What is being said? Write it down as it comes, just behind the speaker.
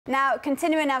Now,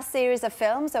 continuing our series of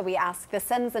films where we ask the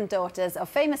sons and daughters of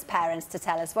famous parents to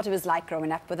tell us what it was like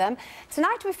growing up with them,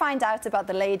 tonight we find out about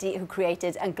the lady who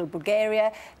created Uncle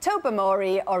Bulgaria,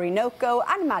 Tobermory, Orinoco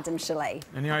and Madame Chalet.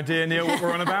 Any idea, Neil, what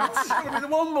we're on about? It's got to be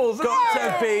the Wombles,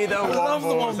 Got to be the Wombles. Love the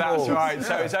Wombles. That's right.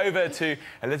 So it's over to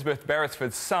Elisabeth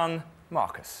Beresford's son,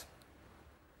 Marcus.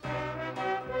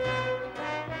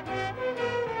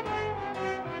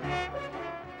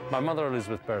 My mother,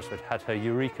 Elisabeth Beresford, had her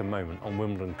eureka moment on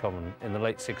Wimbledon Common in the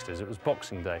late 60s. It was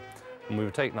Boxing Day, and we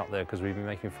were taken up there because we'd been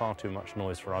making far too much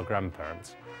noise for our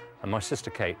grandparents. And my sister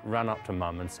Kate ran up to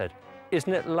Mum and said,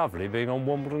 "Isn't it lovely being on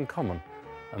Wimbledon Common?"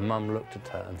 And Mum looked at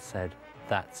her and said,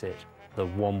 "That's it, the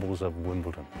Wombles of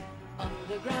Wimbledon."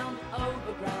 Underground,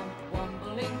 overground,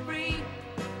 wombling free,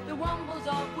 the Wombles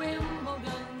of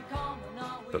Wimbledon Common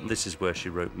are we. But this is where she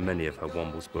wrote many of her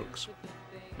Wombles books.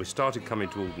 We started coming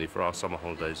to Alderney for our summer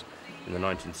holidays in the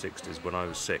 1960s when I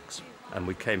was 6, and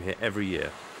we came here every year.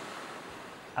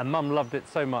 And Mum loved it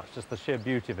so much, just the sheer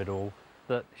beauty of it all,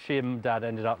 that she and Dad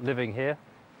ended up living here,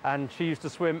 and she used to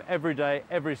swim every day,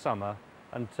 every summer,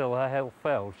 until her health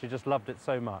failed. She just loved it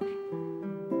so much.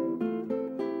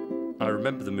 I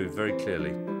remember the move very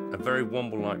clearly, a very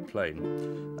Womble-like plane,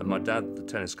 and my dad, the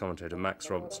tennis commentator Max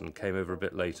Robertson, came over a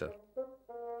bit later.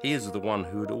 He is the one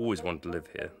who had always wanted to live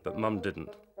here, but Mum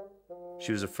didn't.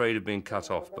 She was afraid of being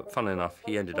cut off, but fun enough,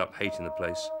 he ended up hating the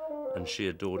place, and she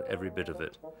adored every bit of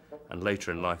it. And later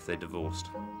in life, they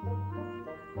divorced.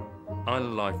 Isle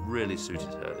of Life really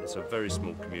suited her. It's a very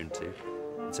small community.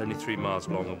 It's only 3 miles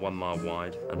long and 1 mile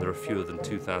wide, and there are fewer than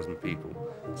 2,000 people,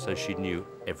 so she knew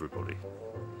everybody.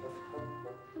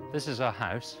 This is our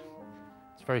house.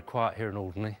 It's very quiet here in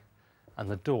Alderney, and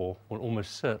the door will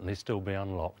almost certainly still be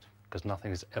unlocked, because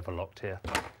nothing is ever locked here.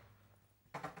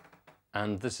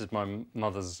 And this is my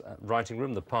mother's writing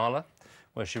room, the parlour,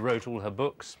 where she wrote all her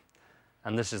books.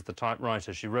 And this is the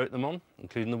typewriter she wrote them on,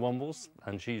 including the Wombles,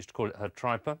 and she used to call it her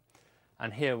triper.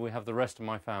 And here we have the rest of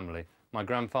my family. My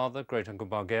grandfather, Great-Uncle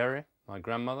Bulgaria, my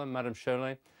grandmother, Madame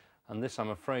Chalet, and this,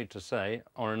 I'm afraid to say,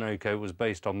 Orinoco was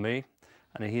based on me,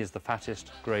 and he is the fattest,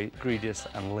 greediest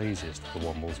and laziest of the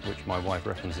Wombles, which my wife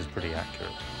reckons is pretty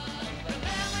accurate.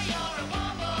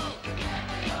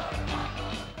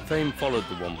 Fame followed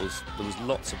the Wombles. There was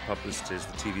lots of publicity as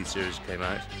the TV series came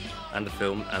out, and the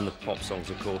film, and the pop songs,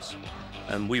 of course.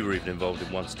 And we were even involved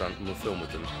in one stunt and we'll film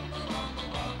with them.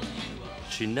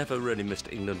 She never really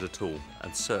missed England at all,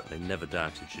 and certainly never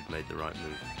doubted she'd made the right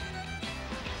move.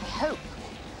 I hope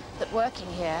that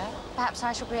working here, perhaps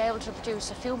I shall be able to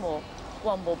produce a few more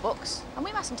Womble books, and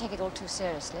we mustn't take it all too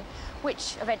seriously,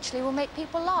 which eventually will make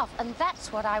people laugh. And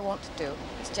that's what I want to do.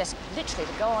 It's just literally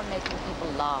to go on making people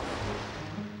laugh.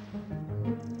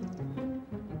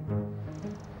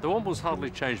 The Wombles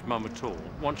hardly changed Mum at all.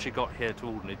 Once she got here to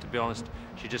Alderney, to be honest,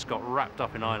 she just got wrapped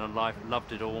up in island life,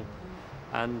 loved it all,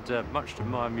 and much to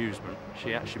my amusement,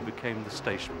 she actually became the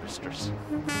station mistress.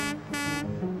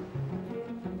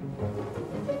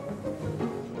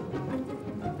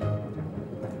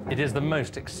 It is the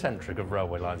most eccentric of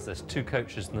railway lines. There's 2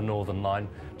 coaches in the Northern Line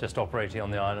just operating on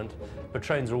the island, but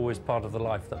trains are always part of the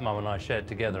life that Mum and I shared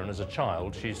together, and as a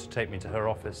child she used to take me to her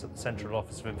office at the Central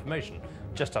Office of Information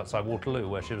just outside Waterloo,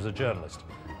 where she was a journalist,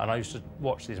 and I used to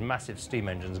watch these massive steam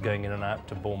engines going in and out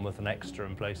to Bournemouth and Exeter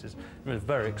and places. It was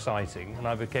very exciting, and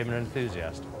I became an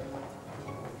enthusiast.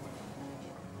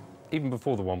 Even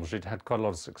before the Wombles, she'd had quite a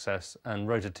lot of success and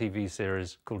wrote a TV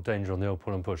series called Danger on the Old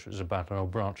Pull and Push, which was about an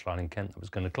old branch line in Kent that was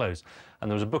going to close. And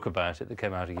there was a book about it that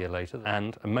came out a year later.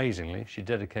 And amazingly, she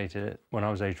dedicated it, when I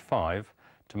was age 5,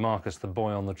 to Marcus, the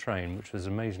boy on the train, which was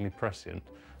amazingly prescient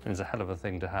and is a hell of a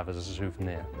thing to have as a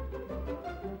souvenir.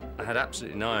 I had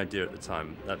absolutely no idea at the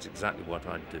time that's exactly what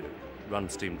I'd do, run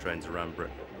steam trains around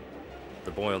Britain.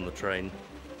 The boy on the train,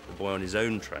 the boy on his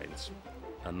own trains,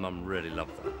 and Mum really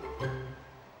loved that.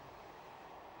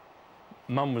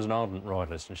 Mum was an ardent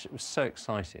royalist, and she was so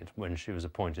excited when she was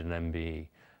appointed an MBE.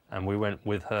 And we went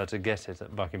with her to get it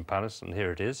at Buckingham Palace, and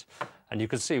here it is. And you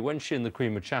could see when she and the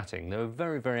Queen were chatting, they were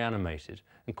very, very animated.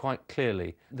 And quite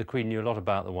clearly, the Queen knew a lot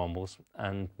about the Wombles,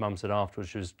 and Mum said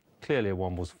afterwards she was clearly a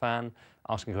Wombles fan,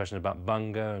 asking questions about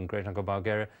Bungo and Great-Uncle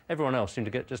Bulgaria. Everyone else seemed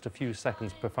to get just a few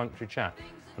seconds perfunctory chat.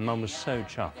 And Mum was so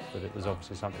chuffed that it was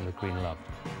obviously something the Queen loved.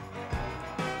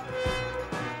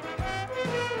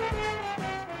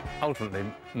 Ultimately,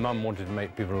 Mum wanted to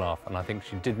make people laugh, and I think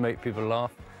she did make people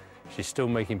laugh. She's still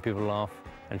making people laugh,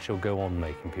 and she'll go on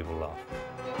making people laugh.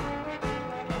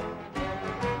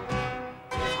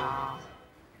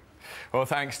 Well,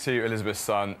 thanks to Elisabeth's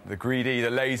son, the greedy, the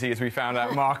lazy, as we found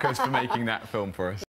out, Marcus, for making that film for us.